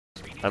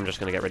I'm just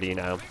going to get rid of you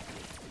now.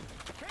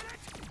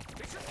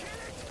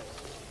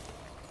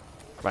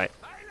 Right.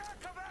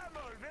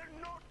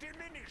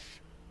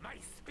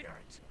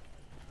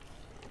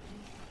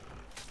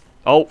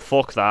 Oh,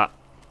 fuck that.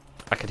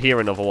 I could hear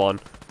another one.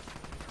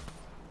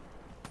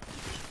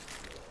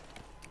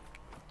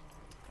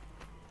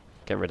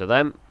 Get rid of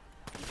them.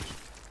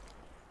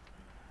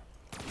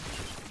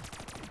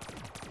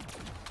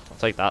 I'll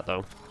take that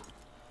though.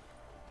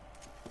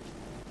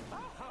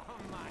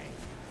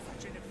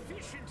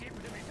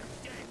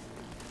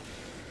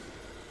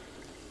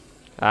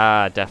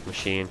 Ah, death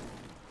machine.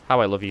 How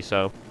I love you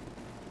so.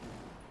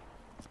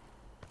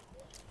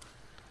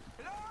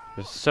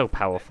 You're so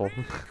powerful.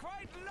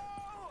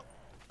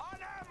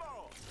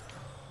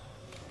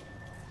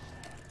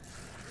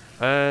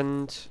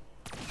 And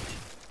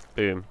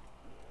boom.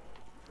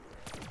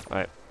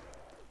 Right.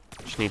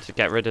 Just need to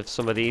get rid of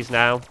some of these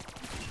now.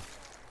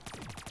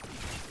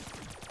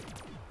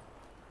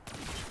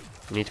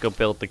 We need to go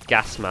build the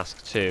gas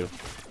mask too.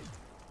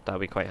 That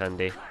would be quite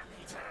handy.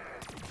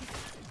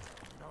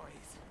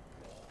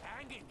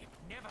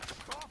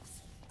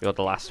 Build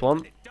the last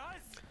one.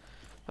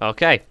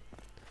 Okay.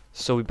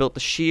 So we built the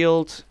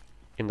shield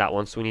in that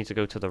one, so we need to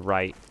go to the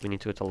right. We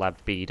need to go to lab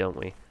B, don't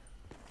we?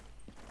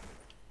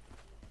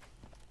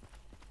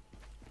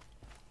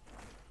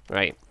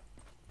 Right.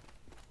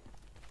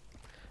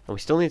 And we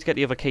still need to get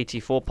the other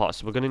KT4 pots,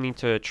 so we're going to need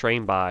to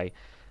train by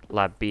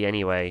lab B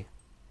anyway.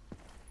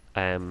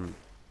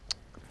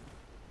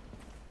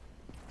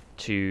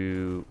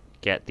 To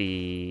get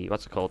the...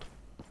 what's it called?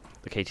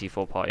 The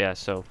KT4 pot, yeah,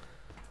 so...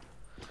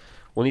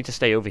 we'll need to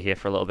stay over here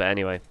for a little bit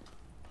anyway.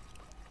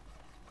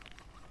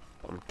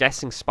 I'm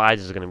guessing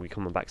spiders are going to be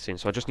coming back soon,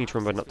 so I just need to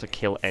remember not to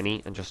kill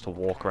any and just to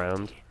walk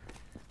around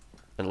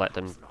and let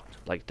them,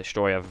 like,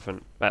 destroy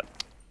everything.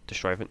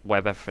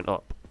 Web everything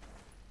up.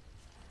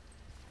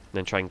 And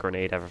then try and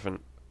grenade everything.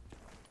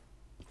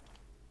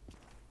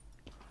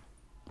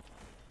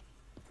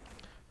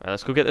 Alright,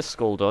 let's go get this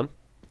skull done.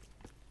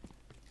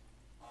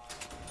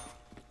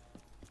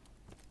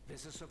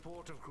 This is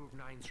support of Group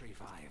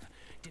 935.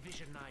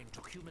 Division 9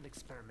 took human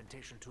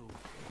experimentation to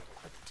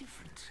a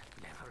different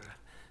level.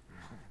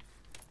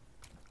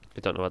 I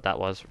don't know what that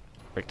was,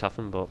 Rick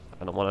Tuffin, but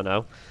I don't want to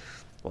know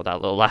what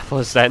that little laugh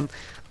was then.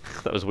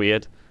 That was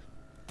weird.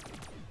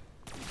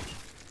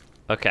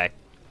 Okay.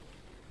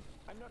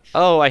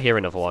 Oh, I hear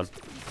another one.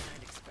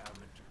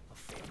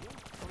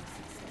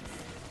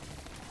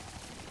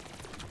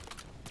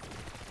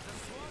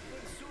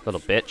 Little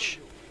bitch.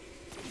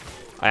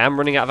 I am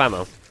running out of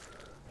ammo,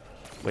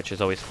 which is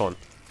always fun.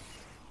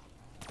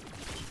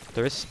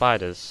 There is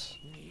spiders,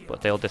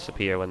 but they'll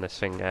disappear when this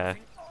thing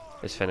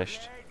is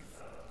finished.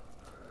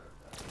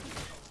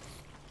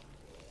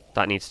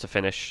 That needs to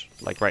finish,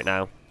 like right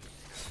now.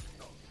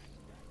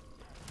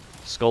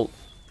 Skull.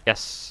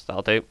 Yes,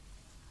 that'll do.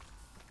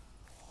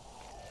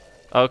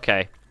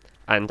 Okay.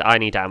 And I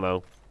need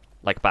ammo.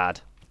 Like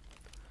bad.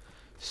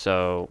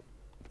 So,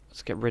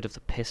 let's get rid of the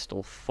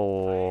pistol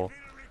for...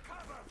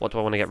 what do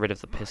I want to get rid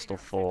of the pistol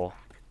for?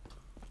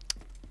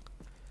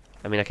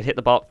 I mean, I could hit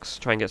the box,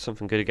 try and get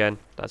something good again.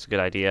 That's a good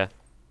idea.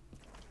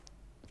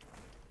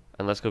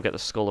 And let's go get the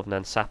skull of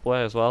Nan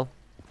Sapwe as well.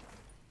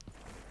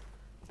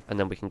 And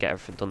then we can get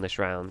everything done this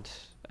round.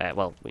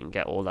 Well, we can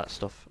get all that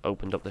stuff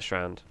opened up this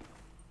round.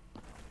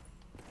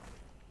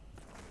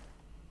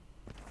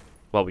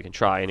 Well, we can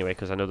try anyway,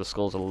 because I know the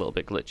skull's a little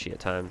bit glitchy at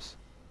times.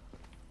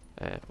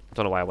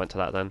 Don't know why I went to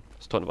that then. I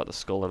was talking about the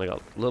skull and I got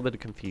a little bit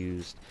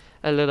confused.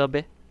 A little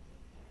bit.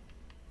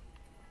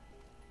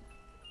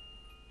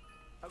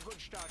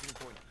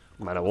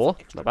 Man of war,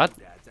 not bad.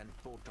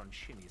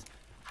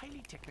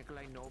 Highly technical,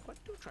 I know,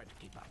 but do try to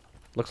keep up.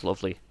 Looks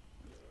lovely.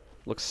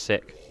 Looks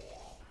sick.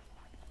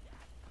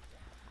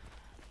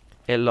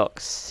 It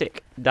looks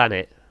sick, doesn't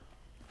it?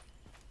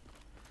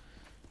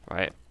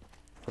 Right.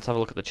 Let's have a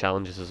look at the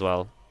challenges as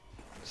well.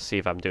 See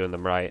if I'm doing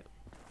them right.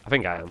 I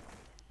think I am.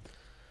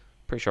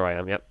 Pretty sure I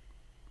am, yep.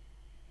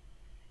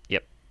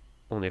 Yep.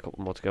 Only a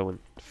couple more to go, and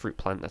fruit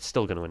plant, that's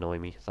still going to annoy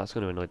me. That's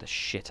going to annoy the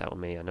shit out of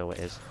me, I know it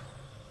is.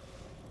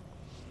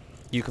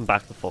 You can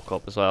back the fuck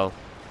up as well.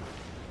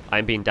 I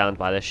ain't being downed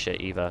by this shit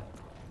either.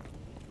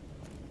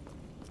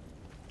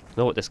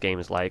 Know what this game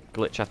is like.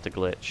 Glitch after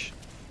glitch.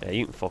 Yeah,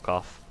 you can fuck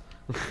off.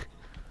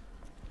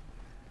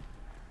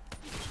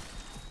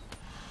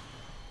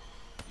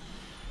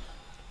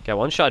 Get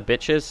one-shot,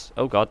 bitches.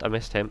 Oh god, I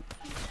missed him.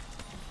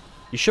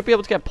 You should be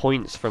able to get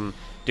points from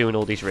doing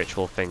all these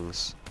ritual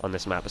things on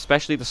this map,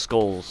 especially the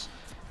skulls.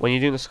 When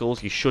you're doing the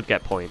skulls, you should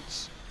get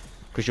points.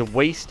 Because you're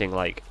wasting,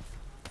 like,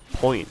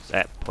 points.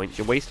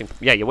 You're wasting...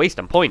 yeah, you're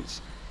wasting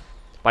points.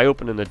 By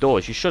opening the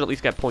doors, you should at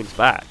least get points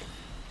back.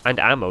 And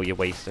ammo you're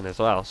wasting as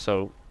well,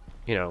 so,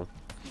 you know,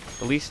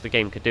 the least the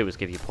game could do is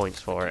give you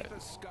points for it. The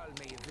skull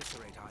may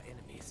eviscerate our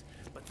enemies,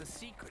 but the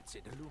secrets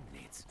it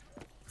illuminates,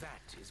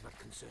 that is what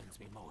concerns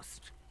me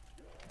most.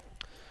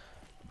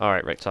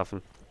 Alright, Rick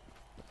Toffen.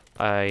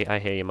 I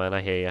hear you, man,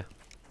 I hear you.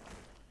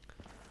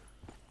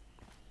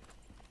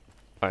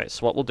 Alright,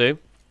 so what we'll do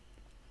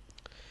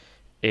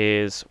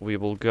is we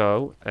will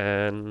go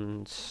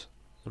and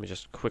let me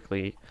just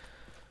quickly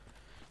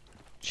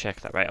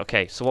check that. Right,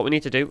 okay, so what we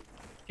need to do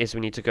is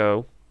we need to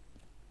go.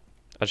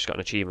 I just got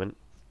an achievement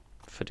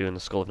for doing the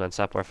Skull of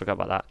Sapwe. I forgot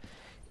about that.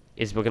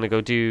 Is we're going to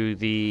go do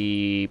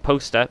the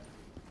poster,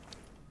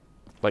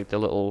 like the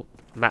little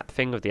map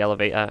thing of the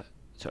elevator,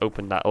 to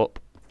open that up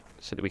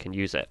so that we can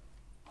use it.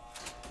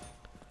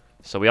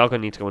 So we are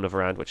going to need to go another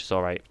round, which is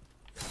alright,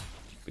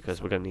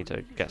 because we're going to need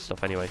to get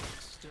stuff anyway.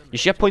 You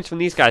should have points from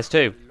these guys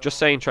too. Just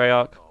saying,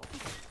 Treyarch.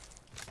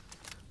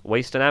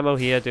 Wasting ammo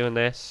here doing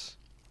this,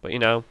 but you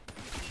know.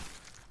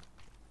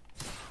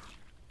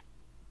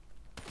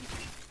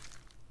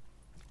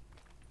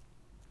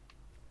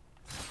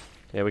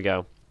 Here we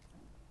go.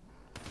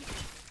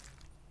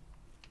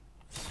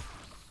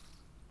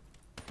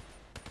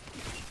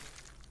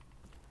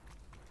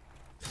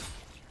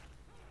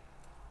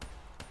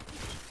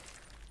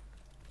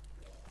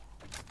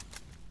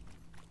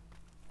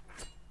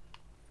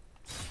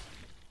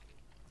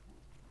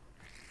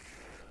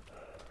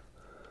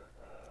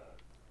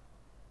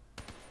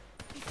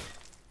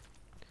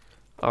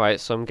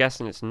 Alright, so I'm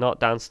guessing it's not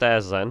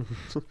downstairs then.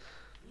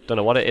 Don't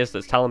know what it is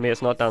that's telling me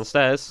it's not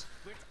downstairs.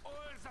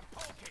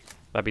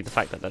 Might be the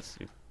fact that that's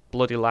the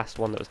bloody last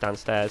one that was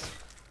downstairs.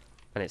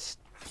 And it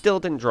still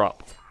didn't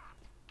drop.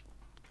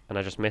 And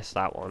I just missed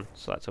that one,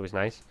 so that's always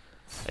nice.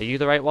 Are you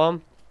the right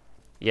one?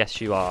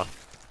 Yes, you are.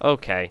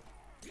 Okay.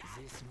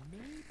 This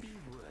may be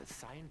worth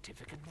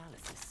scientific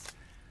analysis.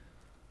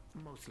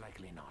 Most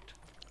likely not.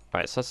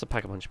 Alright, so that's the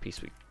pack-a-punch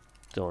piece we've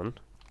done.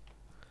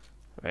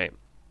 Right.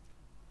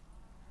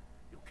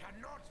 You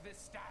cannot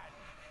withstand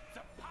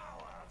the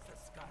power of the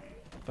sky.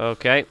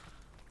 Okay.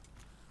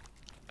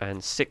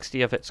 And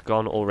 60 of it's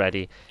gone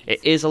already.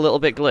 It is a little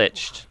bit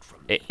glitched.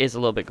 It is a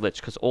little bit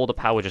glitched because all the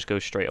power just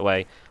goes straight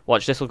away.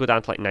 Watch, this will go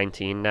down to like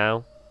 19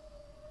 now.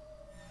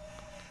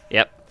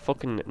 Yep,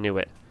 fucking knew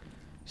it.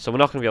 So we're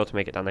not going to be able to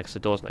make it down there because the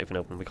door's not even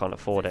open. We can't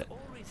afford it.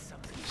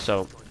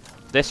 So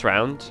this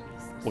round,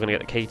 we're going to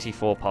get the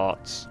KT4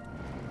 parts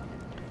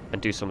and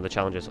do some of the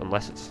challenges.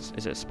 Unless it's...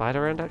 Is it a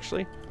spider round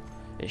actually?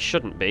 It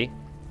shouldn't be.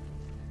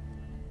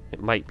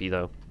 It might be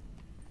though.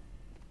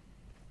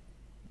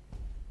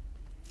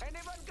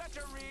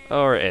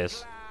 Or it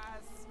is.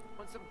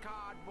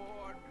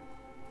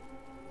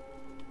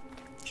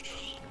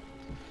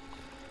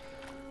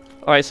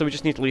 Alright, so we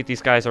just need to lead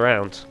these guys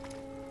around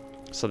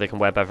so they can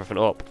web everything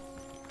up.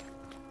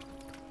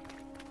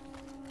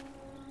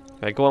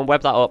 Okay, go on,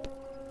 web that up.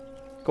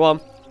 Go on.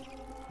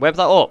 Web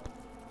that up.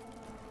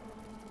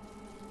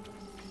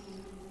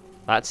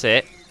 That's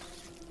it.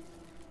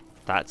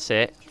 That's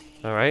it.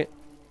 Alright.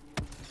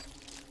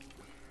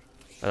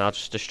 And I'll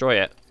just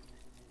destroy it.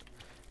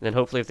 And then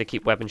hopefully if they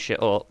keep webbing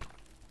shit up,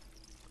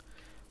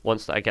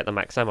 once that I get the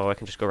max ammo, I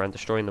can just go around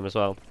destroying them as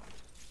well.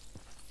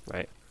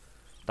 Right.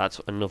 That's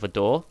another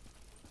door.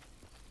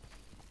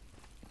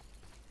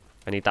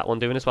 I need that one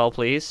doing as well,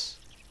 please.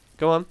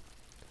 Go on.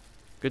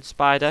 Good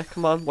spider.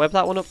 Come on, web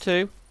that one up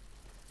too.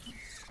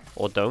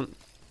 Or don't.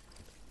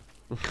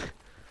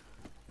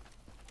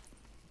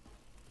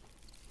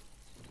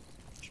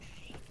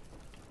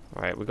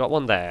 Right, we got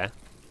one there.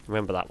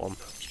 Remember that one.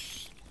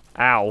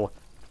 Ow.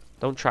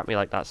 Don't trap me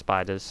like that,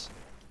 spiders.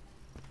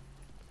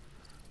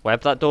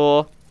 Web that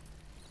door.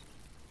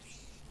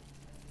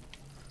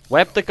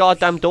 Web the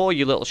goddamn door,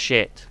 you little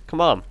shit. Come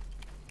on.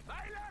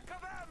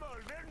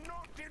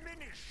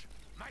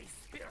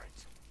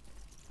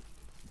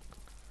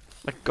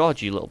 My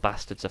god, you little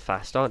bastards are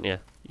fast, aren't you?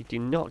 You do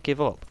not give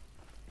up.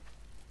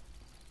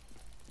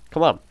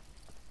 Come on.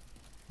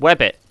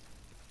 Web it.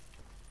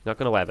 Not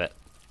gonna web it.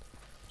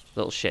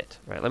 Little shit.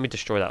 Right, let me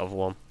destroy that other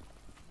one.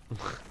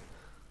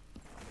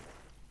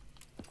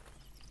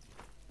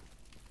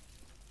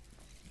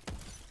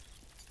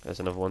 There's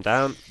another one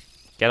down.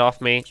 Get off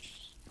me.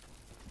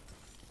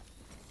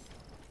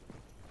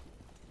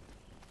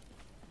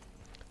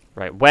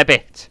 Right, web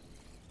it.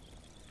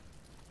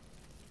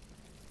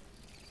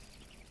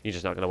 You're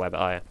just not going to web it,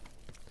 are you?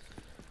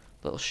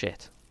 Little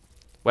shit.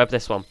 Web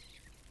this one.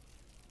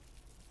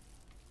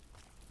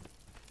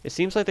 It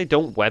seems like they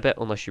don't web it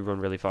unless you run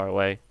really far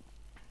away.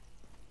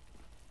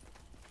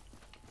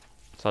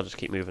 So I'll just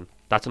keep moving.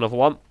 That's another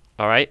one.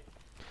 Alright.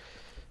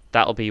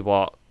 That'll be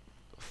what?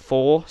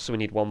 4, so we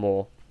need one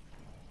more.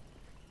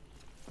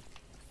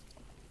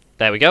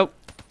 There we go.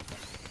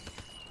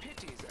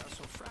 Pities are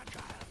so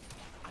fragile.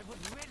 I would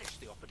relish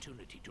the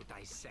opportunity to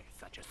dissect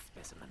such a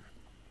specimen.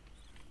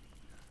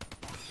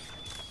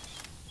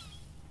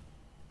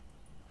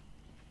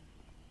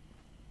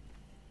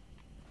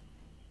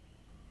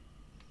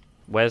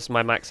 Where's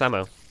my max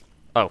ammo?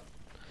 Oh.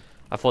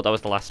 I thought that was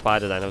the last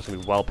spider then. I was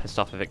going to be well pissed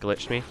off if it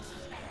glitched me.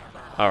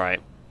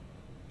 Alright.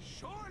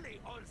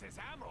 Surely all this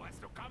ammo has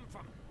to come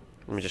from...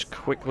 Let me just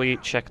quickly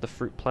check the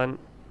fruit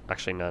plant.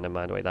 Actually, no, never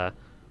mind. Wait there.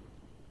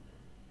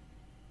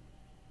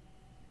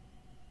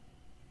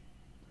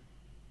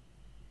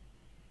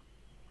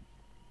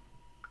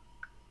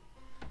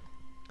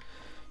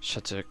 Just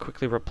had to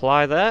quickly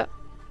reply there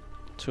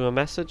to a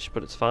message,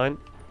 but it's fine.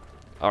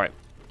 Alright.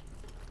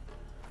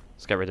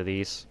 Let's get rid of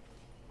these.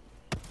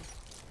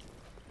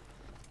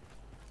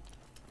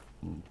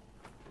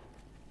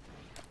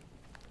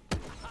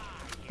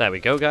 There we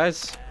go,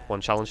 guys. One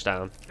challenge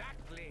down.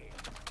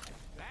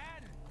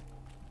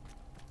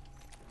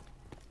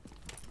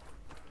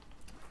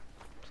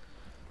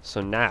 So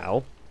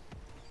now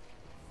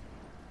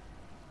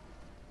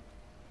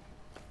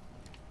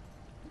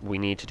we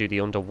need to do the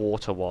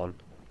underwater one.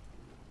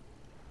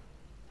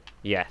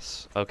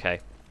 Yes, okay.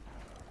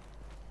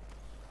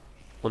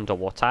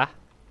 Underwater.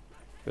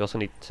 We also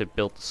need to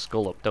build the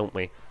skull up, don't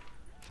we?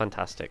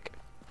 Fantastic.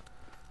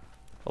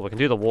 Well, we can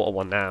do the water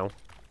one now.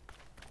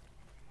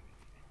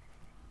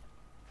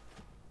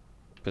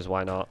 Because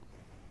why not?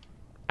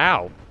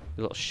 Ow!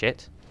 You little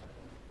shit.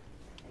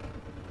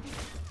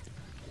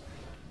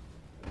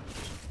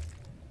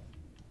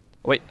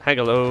 Wait,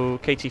 hello,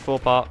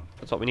 KT4 part.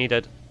 That's what we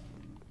needed.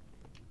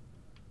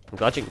 I'm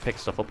glad you can pick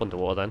stuff up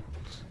underwater then.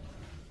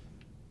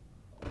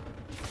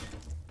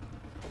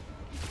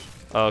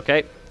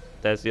 Okay,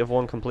 there's the other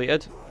one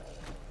completed.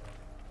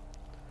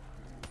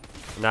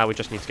 Now we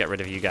just need to get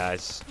rid of you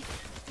guys.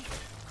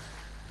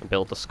 And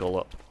build the skull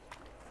up.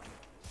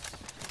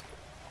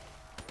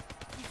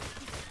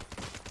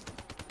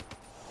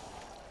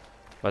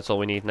 That's all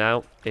we need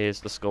now, is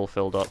the skull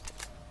filled up.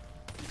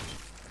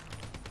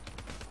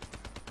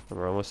 And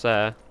we're almost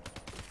there.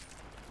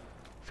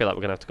 I feel like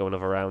we're going to have to go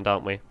another round,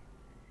 aren't we?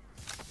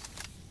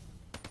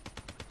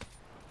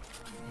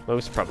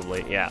 Most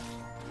probably, yeah.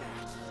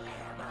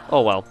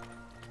 Oh well.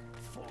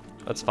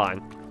 That's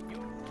fine.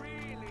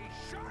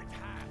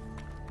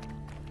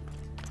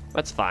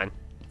 That's fine.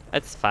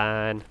 That's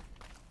fine.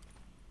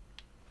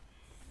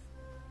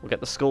 We'll get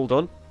the skull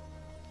done.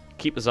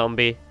 Keep the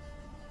zombie.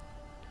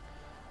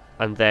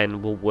 And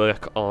then we'll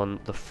work on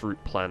the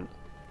fruit plant.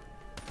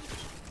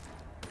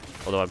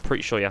 Although I'm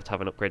pretty sure you have to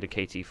have an upgraded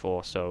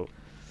KT4, so...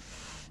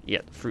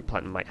 yeah, the fruit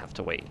plant might have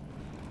to wait.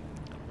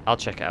 I'll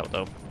check it out,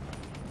 though.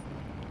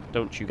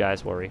 Don't you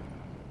guys worry.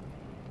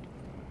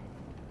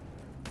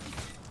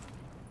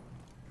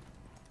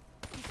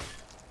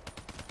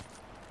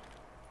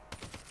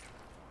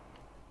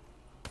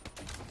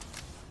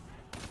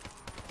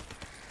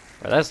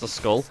 Right, there's the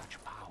skull.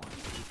 Such power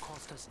will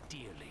cost us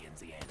dearly in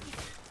the end.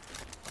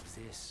 Of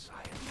this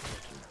I am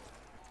certain.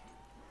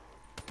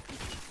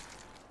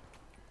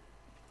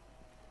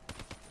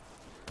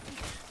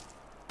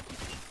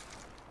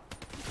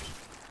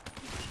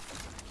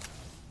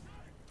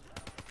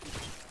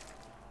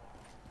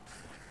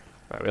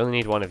 Right, we only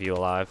need one of you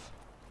alive.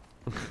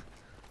 I'm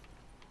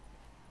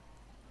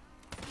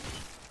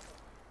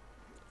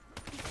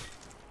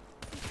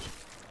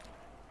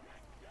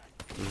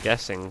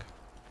guessing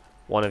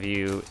one of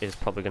you is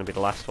probably going to be the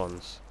last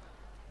ones.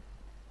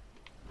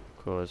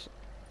 Because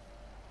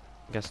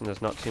I'm guessing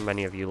there's not too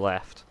many of you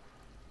left.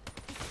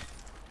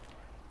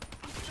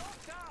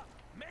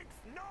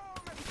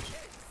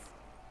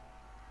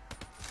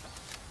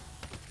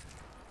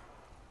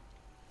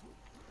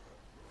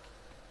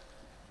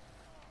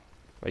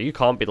 Well, you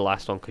can't be the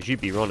last one because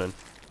you'd be running.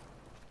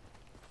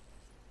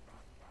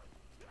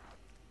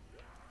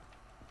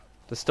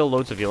 There's still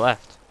loads of you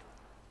left.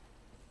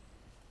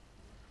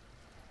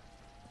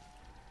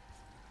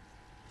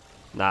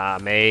 Nah,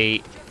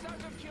 mate. Just out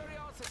of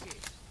curiosity,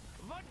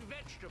 what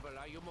vegetable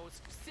are you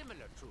most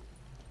similar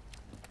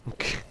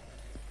to?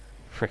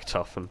 Fricked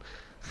often.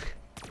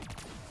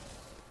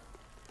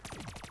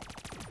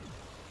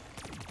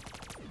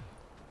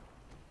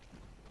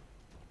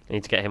 I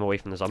need to get him away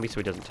from the zombie so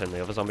he doesn't turn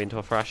the other zombie into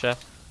a thrasher.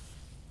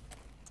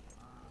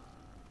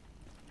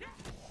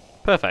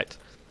 Perfect.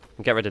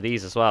 And get rid of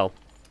these as well.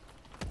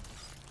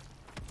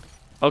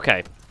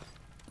 Okay.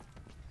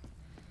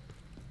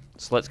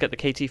 So let's get the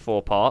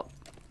KT4 part.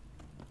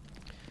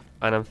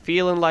 And I'm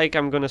feeling like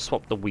I'm going to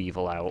swap the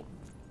Weevil out.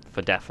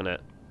 For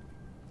definite.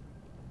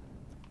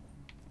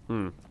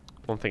 One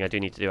thing I do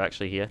need to do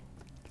actually here.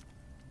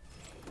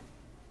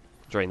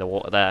 Drain the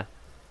water there.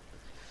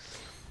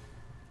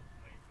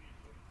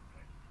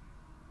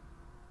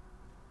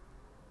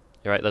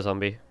 You're right there,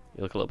 zombie.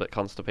 You look a little bit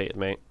constipated,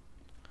 mate.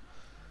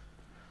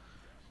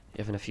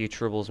 You're having a few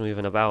troubles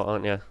moving about,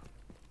 aren't you?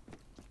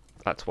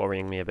 That's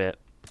worrying me a bit.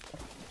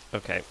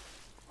 Okay.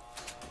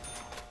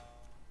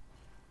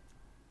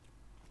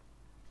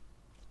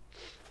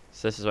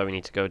 So this is where we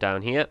need to go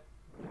down here.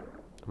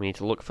 We need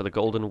to look for the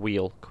golden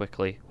wheel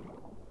quickly.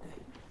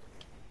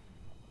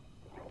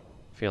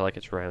 Feel like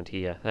it's around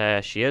here.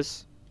 There she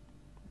is.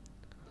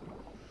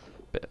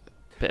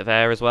 Bit of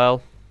air as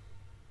well.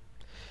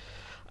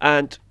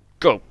 And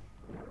go.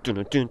 That's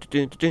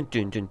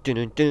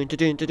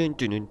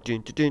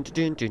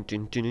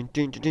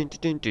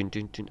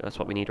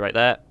what we need right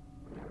there.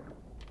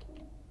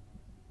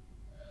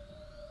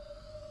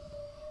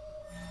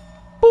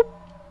 Boop.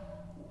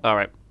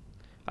 Alright.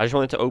 I just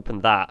wanted to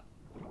open that.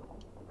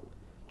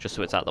 Just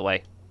so it's out of the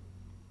way.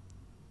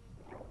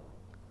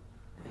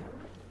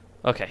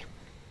 Okay.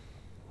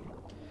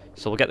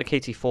 So we'll get the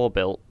KT4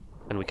 built,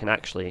 and we can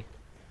actually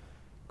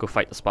go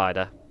fight the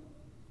spider.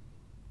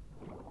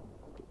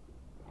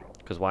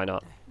 Because why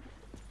not?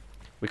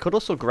 We could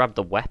also grab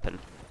the weapon.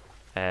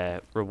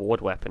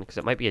 Reward weapon, because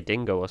it might be a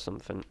dingo or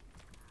something.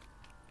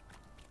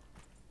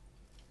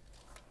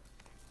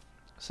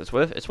 So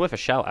it's worth a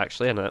shout,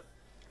 actually, isn't it?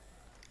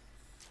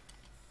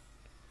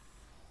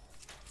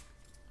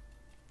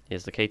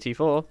 Here's the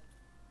KT4.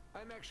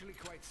 I'm actually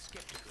quite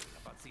skeptical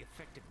about the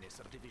effectiveness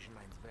of Division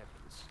 9's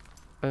weapons.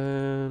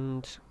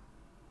 And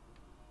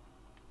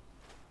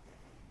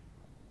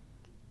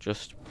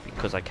just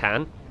because I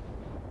can.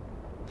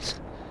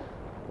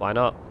 Why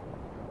not?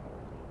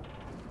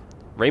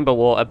 Rainbow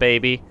water,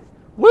 baby.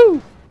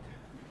 Woo!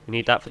 We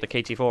need that for the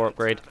KT4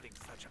 upgrade.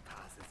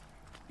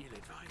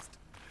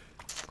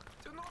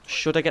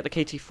 Should I get the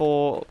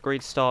KT4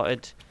 upgrade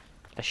started?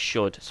 I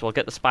should. So I'll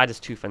get the spider's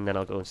tooth and then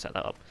I'll go and set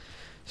that up.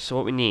 So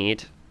what we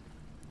need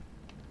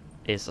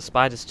is the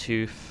spider's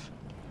tooth.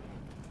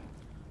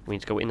 We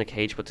need to go in the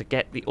cage, but to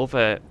get the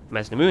other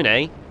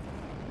Mesnamune,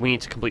 we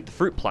need to complete the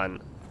fruit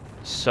plant.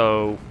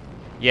 So,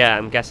 yeah,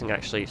 I'm guessing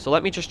actually. So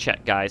let me just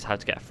check, guys, how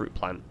to get a fruit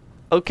plant.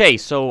 Okay,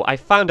 so I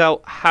found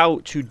out how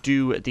to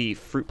do the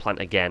fruit plant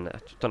again. I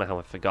don't know how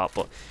I forgot,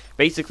 but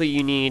basically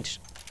you need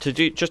to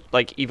do, just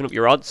like even up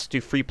your odds, do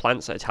 3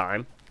 plants at a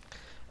time.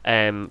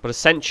 But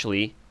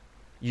essentially,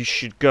 you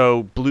should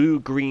go blue,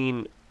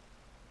 green,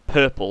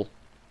 purple,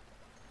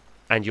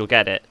 and you'll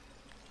get it.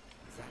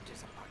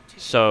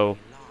 So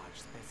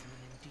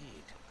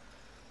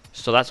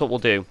that's what we'll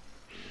do.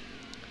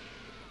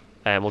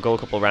 We'll go a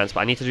couple of rounds,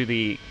 but I need to do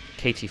the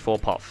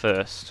KT4 part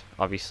first,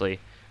 obviously,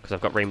 because I've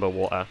got rainbow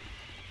water.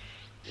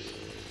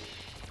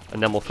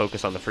 And then we'll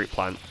focus on the fruit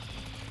plant.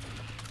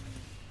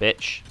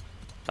 Bitch.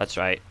 That's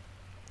right.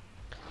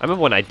 I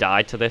remember when I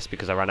died to this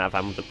because I ran out of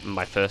ammo in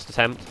my first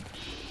attempt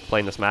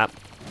playing this map.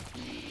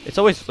 It's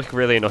always like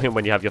really annoying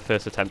when you have your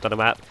first attempt on a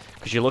map,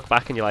 because you look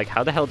back and you're like,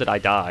 how the hell did I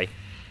die?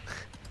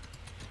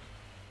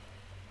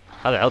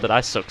 How the hell did I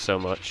suck so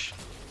much?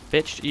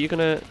 Bitch, are you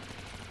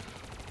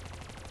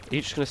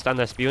just gonna stand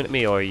there spewing at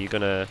me, or are you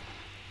gonna...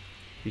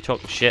 You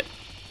talking shit?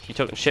 You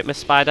talking shit, Miss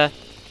Spider?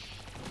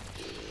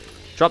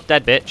 Drop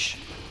dead, bitch.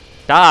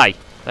 Die!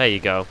 There you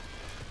go.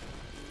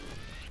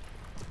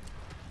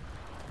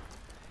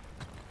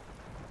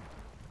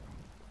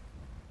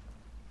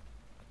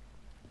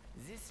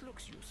 This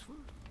looks useful.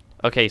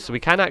 Okay, so we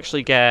can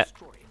actually get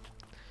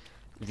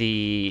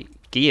the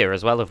gear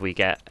as well if we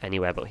get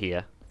anywhere but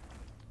here.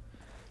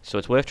 So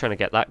it's worth trying to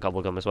get that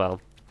gobblegum as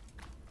well.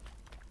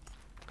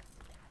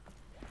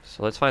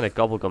 So let's find a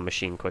gobblegum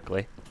machine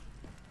quickly.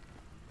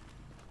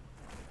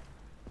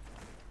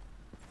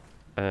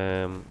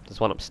 There's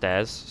one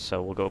upstairs,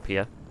 so we'll go up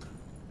here.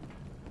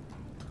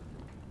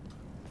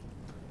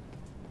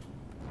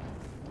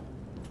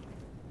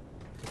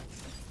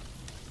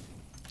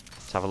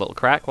 Let's have a little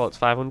crack while it's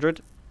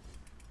 500.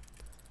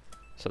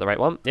 Is that the right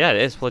one? Yeah,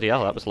 it is. Bloody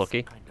hell, that was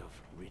lucky.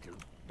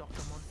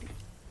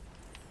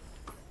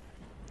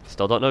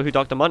 Still don't know who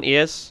Dr. Monty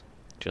is.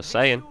 Just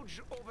saying.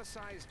 Huge,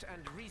 oversized,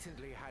 and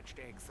recently hatched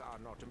eggs are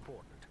not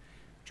important.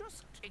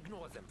 Just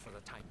ignore them for the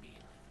time being.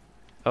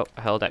 Oh,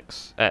 I held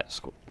X.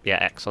 Yeah,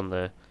 X on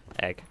the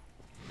egg.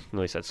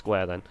 No, he said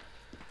square then.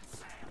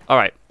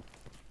 Alright.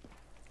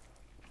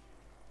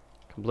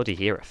 I can bloody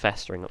hear it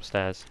festering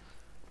upstairs.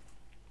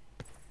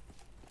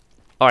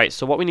 Alright,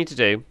 so what we need to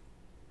do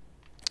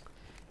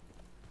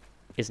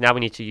is now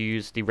we need to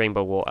use the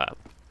rainbow water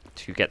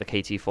to get the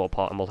KT4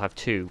 part, and we'll have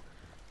 2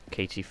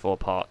 KT4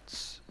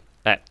 parts.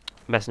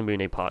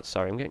 Mesnamune parts,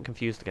 sorry, I'm getting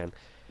confused again.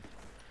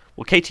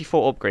 Well,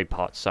 KT4 upgrade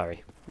parts,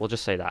 sorry. We'll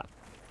just say that.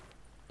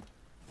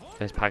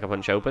 Let's pack a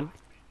bunch open.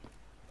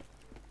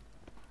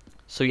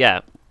 So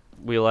yeah,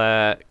 we'll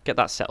get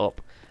that set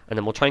up, and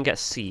then we'll try and get a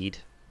seed.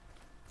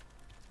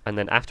 And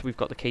then after we've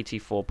got the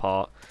KT4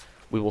 part,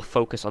 we will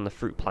focus on the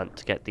fruit plant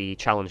to get the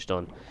challenge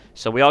done.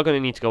 So we are going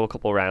to need to go a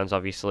couple rounds,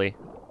 obviously,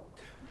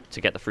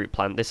 to get the fruit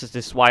plant. This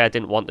is why I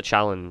didn't want the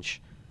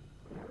challenge.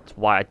 It's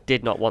why I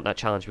did not want that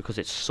challenge, because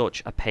it's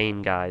such a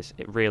pain, guys.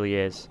 It really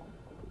is.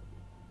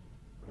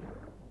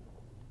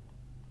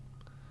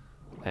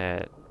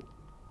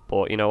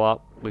 But you know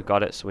what? We've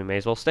got it, so we may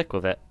as well stick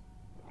with it.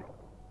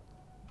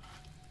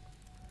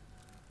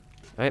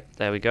 Right,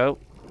 there we go.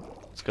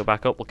 Let's go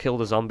back up. We'll kill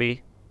the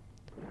zombie.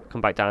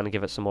 Come back down and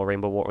give it some more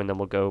rainbow water, and then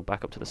we'll go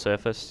back up to the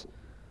surface.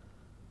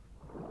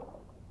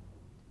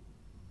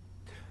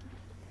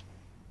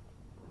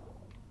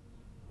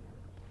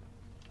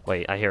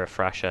 Wait, I hear a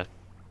thrasher.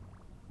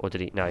 Or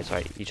did he? No, he's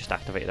right. He just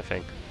activated a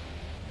thing.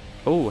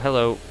 Oh,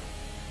 hello.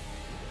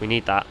 We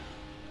need that.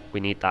 We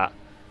need that.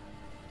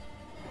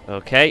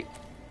 Okay.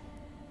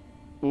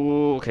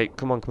 Ooh, okay.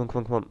 Come on, come on, come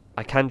on, come on.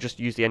 I can just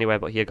use the anywhere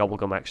but here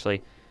gobblegum,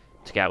 actually,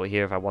 to get out of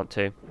here if I want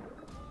to.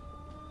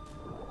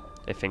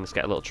 If things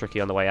get a little tricky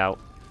on the way out.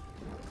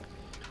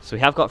 So we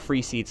have got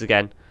 3 seeds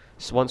again.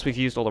 So once we've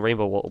used all the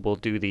rainbow water, we'll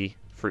do the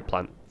fruit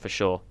plant, for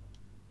sure.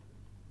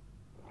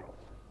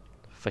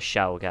 For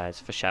sure, guys.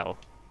 For sure.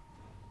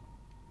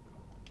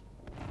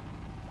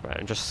 Right,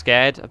 I'm just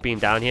scared of being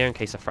down here in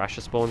case a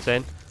thrasher spawns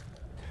in.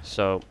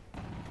 So,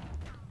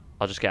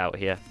 I'll just get out of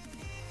here.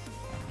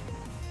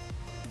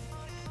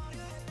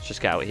 Let's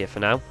just get out of here for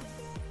now.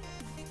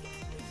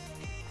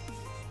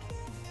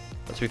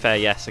 be fair,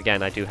 yes,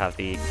 again, I do have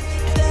the